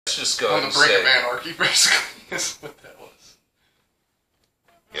let's just go on ahead the and brink say of anarchy, basically, is what that was.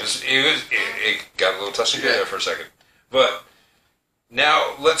 it got a little touch and go there for a second. But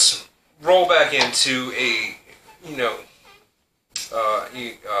now let's roll back into a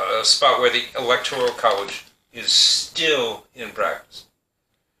spot where the Electoral College is still in practice.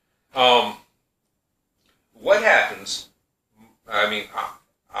 What happens? I mean,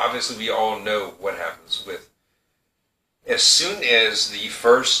 obviously we all know what happens with as soon as the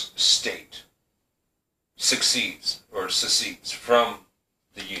first state succeeds or secedes from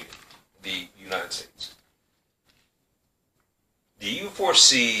the Union, the United States. Do you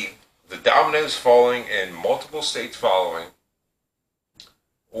foresee the dominoes falling and multiple states following?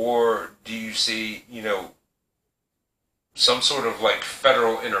 Or do you see, some sort of like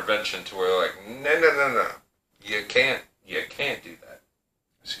federal intervention to where like, no. You can't do that.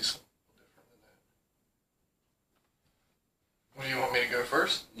 I see something different than that. What do you want me to go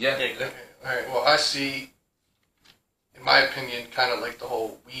first? Yeah. Okay. Alright, well I see, in my opinion, kind of like the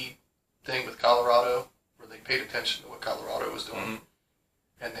whole weed thing with Colorado, where they paid attention to what Colorado was doing,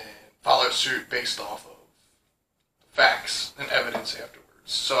 and then followed suit based off of facts and evidence afterwards.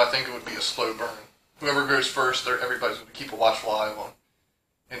 So I think it would be a slow burn. Whoever goes first, everybody's going to keep a watchful eye on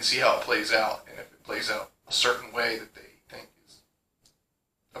and see how it plays out. And if it plays out a certain way that they think is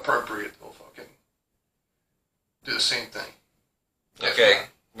appropriate, they'll fucking do the same thing. Okay.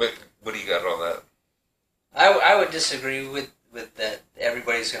 What do you got on that? I would disagree with that.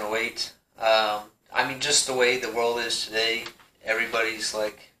 Everybody's going to wait. I mean, just the way the world is today, everybody's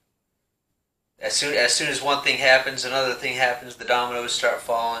like, as soon as one thing happens, another thing happens, the dominoes start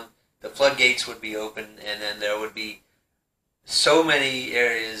falling, the floodgates would be open, and then there would be so many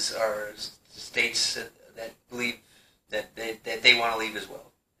areas or states that believe that they want to leave as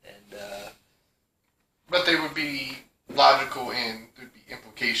well. And but they would be logical and there'd be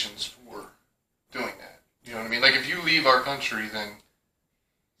implications for doing that. You know what I mean? Like if you leave our country, then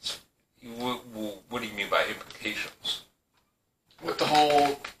what do you mean by implications? With the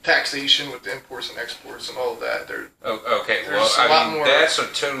whole taxation, with the imports and exports and all of that, okay. Well, I mean, that's a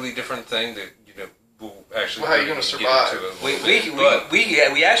totally different thing that we'll actually. Well, how are you going to survive?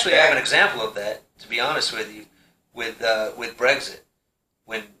 We actually have an example of that. To be honest with you, with Brexit,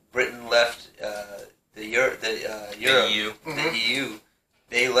 when Britain left the EU,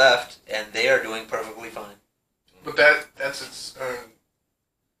 they left and they are doing perfectly fine. But that's its own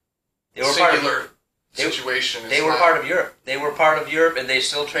singular situation. They were part of Europe. They were part of Europe, and they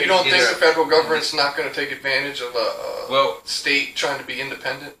still traded. You don't think the federal government's not going to take advantage of a state trying to be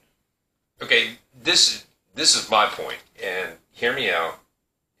independent? Okay, this is my point, and hear me out,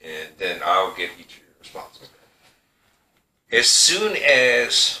 and then I'll get each of your responses. As soon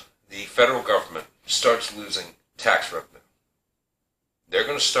as the federal government starts losing tax revenue, they're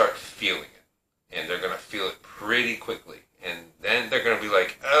going to start feeling it, and they're going to feel it pretty quickly. And then they're going to be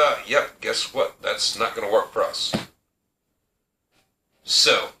like, yep, guess what? That's not going to work for us.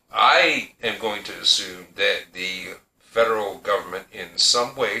 So, I am going to assume that the federal government, in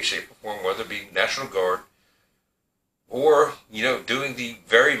some way, shape, or form, whether it be National Guard, or, doing the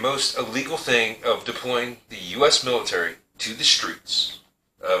very most illegal thing of deploying the U.S. military to the streets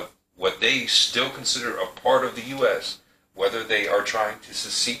of what they still consider a part of the U.S., whether they are trying to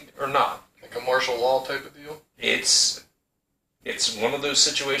secede or not. Like a martial law type of deal? It's one of those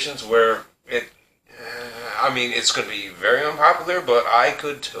situations where it's going to be very unpopular, but I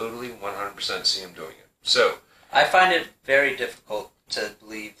could totally 100% see him doing it. So I find it very difficult to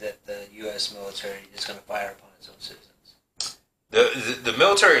believe that the U.S. military is going to fire upon its own citizens. The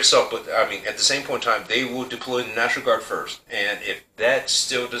military itself, but at the same point in time, they will deploy the National Guard first, and if that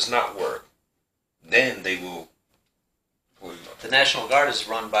still does not work, then they will. The National Guard is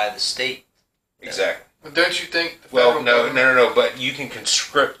run by the state. Exactly. But don't you think the federal government... No, but you can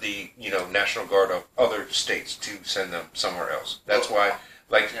conscript the, National Guard of other states to send them somewhere else. That's why,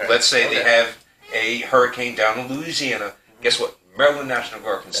 let's say they have a hurricane down in Louisiana, guess what? Maryland National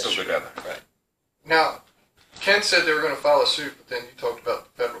Guard can still go down there. Right. Now, Ken said they were going to follow suit, but then you talked about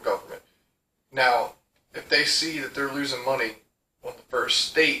the federal government. Now, if they see that they're losing money on the first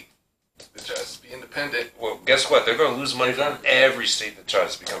state that tries to be independent... Well, guess what? They're going to lose money from every state that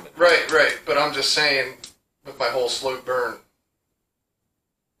tries to become independent. Right. But I'm just saying, with my whole slow burn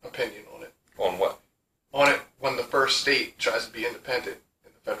opinion on it. On what? On it when the first state tries to be independent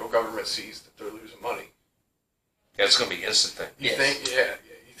and the federal government sees that they're losing money. Yeah, it's going to be an instant thing. You think? Yeah.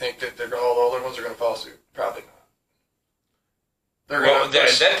 You think that all the other ones are going to follow suit? Probably not.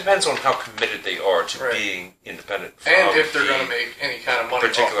 That depends on how committed they are to being independent from and if they're going to make any kind of money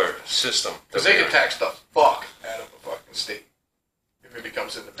particular system. Because they can tax the fuck out of a fucking state. If if it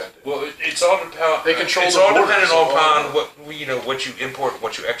becomes independent. Well, it's all dependent. They control It's the all borders dependent of all upon of what you import,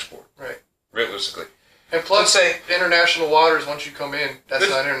 what you export. Right. Realistically, And plus, Let's say- international waters, once you come in, that's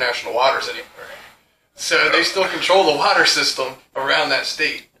not international waters anymore. So they still control the water system around that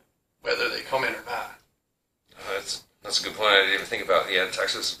state, whether they come in or not. that's a good point. I didn't even think about. Yeah,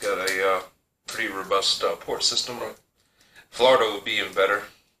 Texas has got a pretty robust port system. Right. Florida would be even better.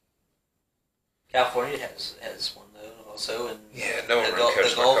 California has one though also, and Yeah, no one the really Gulf,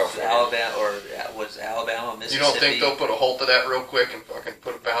 cares the about Gulf, California. Alabama, or was Alabama, You Mississippi. don't think they'll put a halt to that real quick and fucking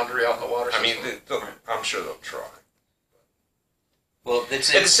put a boundary out in the water I system? mean, I'm sure they'll try. Well,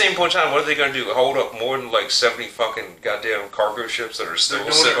 it's At the same point in time, what are they going to do? Hold up more than like 70 fucking goddamn cargo ships that are still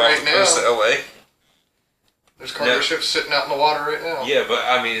doing sitting it off right the coast of now. LA? There's cargo No. ships sitting out in the water right now. Yeah, but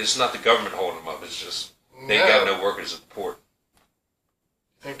I mean, it's not the government holding them up. It's just they ain't got no workers at the port.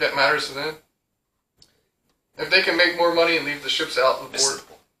 Think that matters to them? If they can make more money and leave the ships out in the It's port,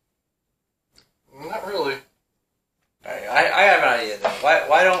 simple. not really. I have an idea though.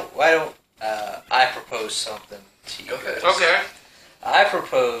 Why don't I propose something to you? Okay. Okay. I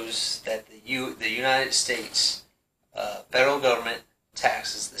propose that the United States federal government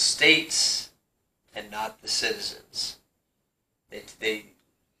taxes the states and not the citizens.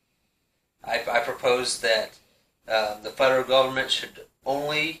 I propose that the federal government should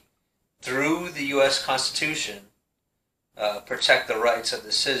only, through the U.S. Constitution, protect the rights of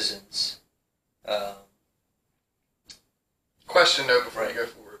the citizens. Question though, before Right. you go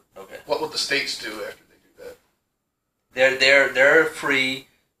forward, Okay. what would the states do after they do that? They're free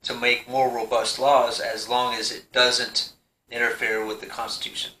to make more robust laws as long as it doesn't interfere with the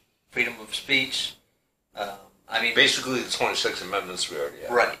Constitution. Freedom of speech. I mean, Basically, the 26 amendments we already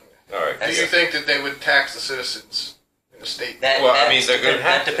have. right. All right. Do you think that they would tax the citizens in the state? That, Well, I that's mean, they're gonna depend-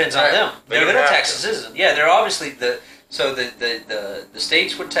 have that to. depends Right. on them. They're They're gonna going to have tax to. the citizens. Yeah, they're obviously the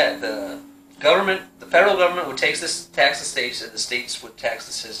states would the government, the federal government would tax the states, and the states would tax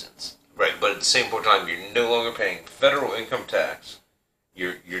the citizens. Right, but at the same point in time, you're no longer paying federal income tax.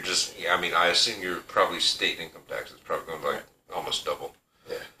 You're just. I mean, I assume you're probably state income tax is probably going to like almost double.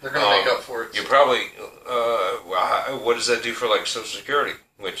 Yeah, they're going to make up for it. You're probably. What does that do for like Social Security,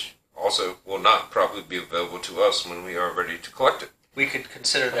 which also will not probably be available to us when we are ready to collect it. We could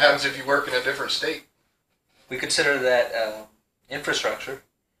consider What that. happens if you work in a different state? We consider that infrastructure.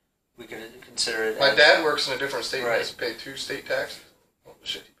 We could consider it. My as- dad works in a different state Right. and has to pay 2 state taxes. All the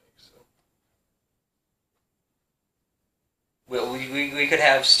shit he makes. So. We could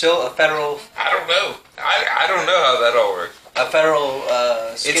have still a federal I don't know. I don't know how that all works.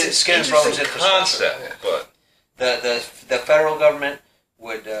 skin, It's an skin and bones interesting infrastructure. concept, but The federal government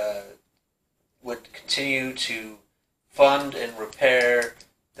would continue to fund and repair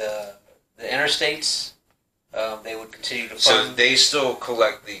the interstates. They would continue to so fund. they still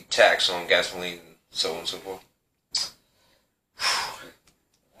collect the tax on gasoline and so on and so forth.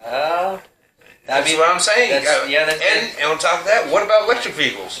 I That's mean, what I'm saying. that's- And on top of that, what about electric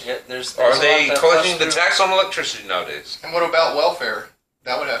vehicles? yeah, there's Are a lot they that collecting the goes through. tax on electricity nowadays? And what about welfare?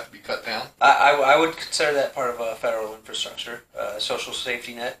 That would have to be cut down. I would consider that part of a federal infrastructure, social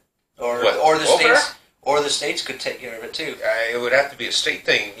safety net, or What, or the welfare? states or the states could take care of it too. It would have to be a state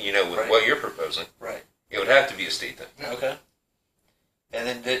thing, with Right. what you're proposing. Right. It would have to be a state thing. Okay. And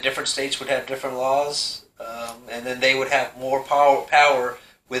then the different states would have different laws, and then they would have more power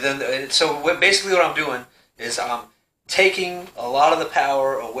within. Basically, what I'm doing is I'm taking a lot of the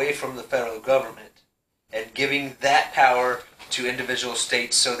power away from the federal government and giving that power to individual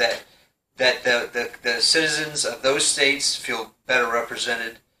states, so that the citizens of those states feel better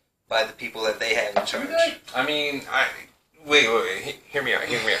represented by the people that they have in charge. I mean, wait, hear me out.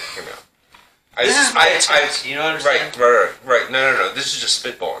 This is my attempt, you know what I'm saying? Right. No. This is just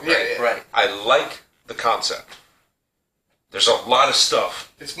spitballing. Yeah, Right? yeah. Right. I like the concept. There's a lot of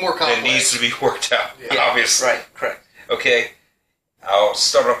stuff It's more complex. that needs to be worked out. Yeah. Obviously. Right. Correct. Okay, I'll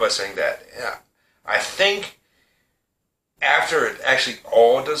start off by saying that. Yeah, I think after it actually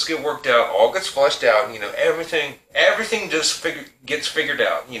all does get worked out, all gets fleshed out, everything just gets figured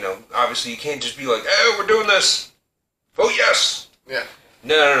out. Obviously you can't just be like, oh, we're doing this. Oh, yes. Yeah.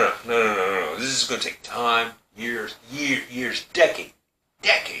 No. This is going to take time, years, decades.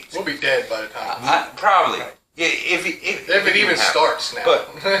 We'll be dead by the time. Probably. Right. Yeah, if If it even happens. starts now.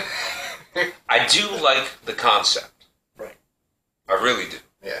 But- I do like the concept. Right. I really do.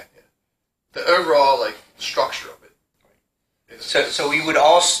 yeah. The overall structure of it. Is, So we would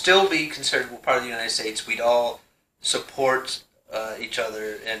all still be considered part of the United States. We'd all support each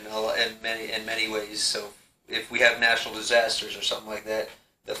other in many ways. So if we have national disasters or something like that,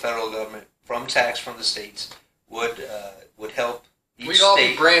 the federal government, from tax from the states, would help each We'd all be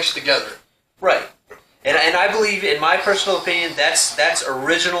state. branched together. Right. And I believe, in my personal opinion, that's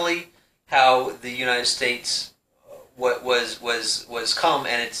originally how the United States what was come,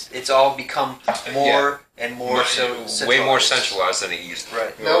 and it's all become more and more way more centralized than it used to be.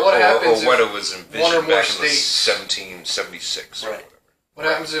 Right. Now, what happens or what if it was one or envisioned more back in the states- 1776 or Right. whatever. What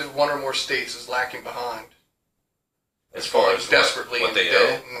happens if one or more states is lacking behind? As far as desperately what in they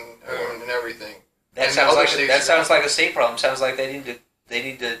debt owe. and everything. That And sounds other like states that are sounds gonna- like a state problem. Sounds like they need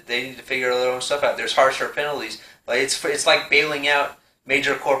to figure their own stuff out. There's harsher penalties. Like it's like bailing out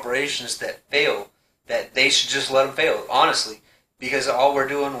major corporations that fail. That they should just let them fail, honestly, because all we're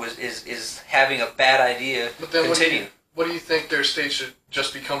doing is having a bad idea But then continue. what do you think their state should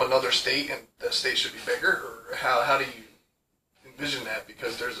just become another state and the state should be bigger? Or how do you envision that?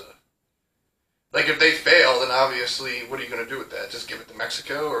 Because there's a... Like, if they fail, then obviously, what are you going to do with that? Just give it to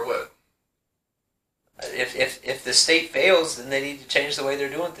Mexico or what? If the state fails, then they need to change the way they're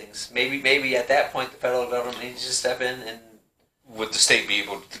doing things. Maybe at that point the federal government needs to step in and. Would the state be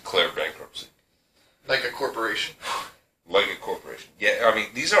able to declare bankruptcy? Like a corporation. Like a corporation. Yeah, I mean,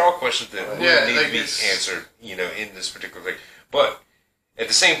 these are all questions that would need like to be it's- answered, in this particular thing. But at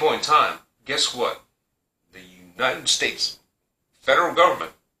the same point in time, guess what? The United States federal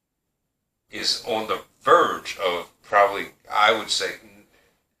government is on the verge of probably, I would say,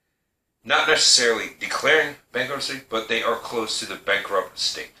 not necessarily declaring bankruptcy, but they are close to the bankrupt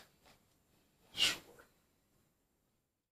state.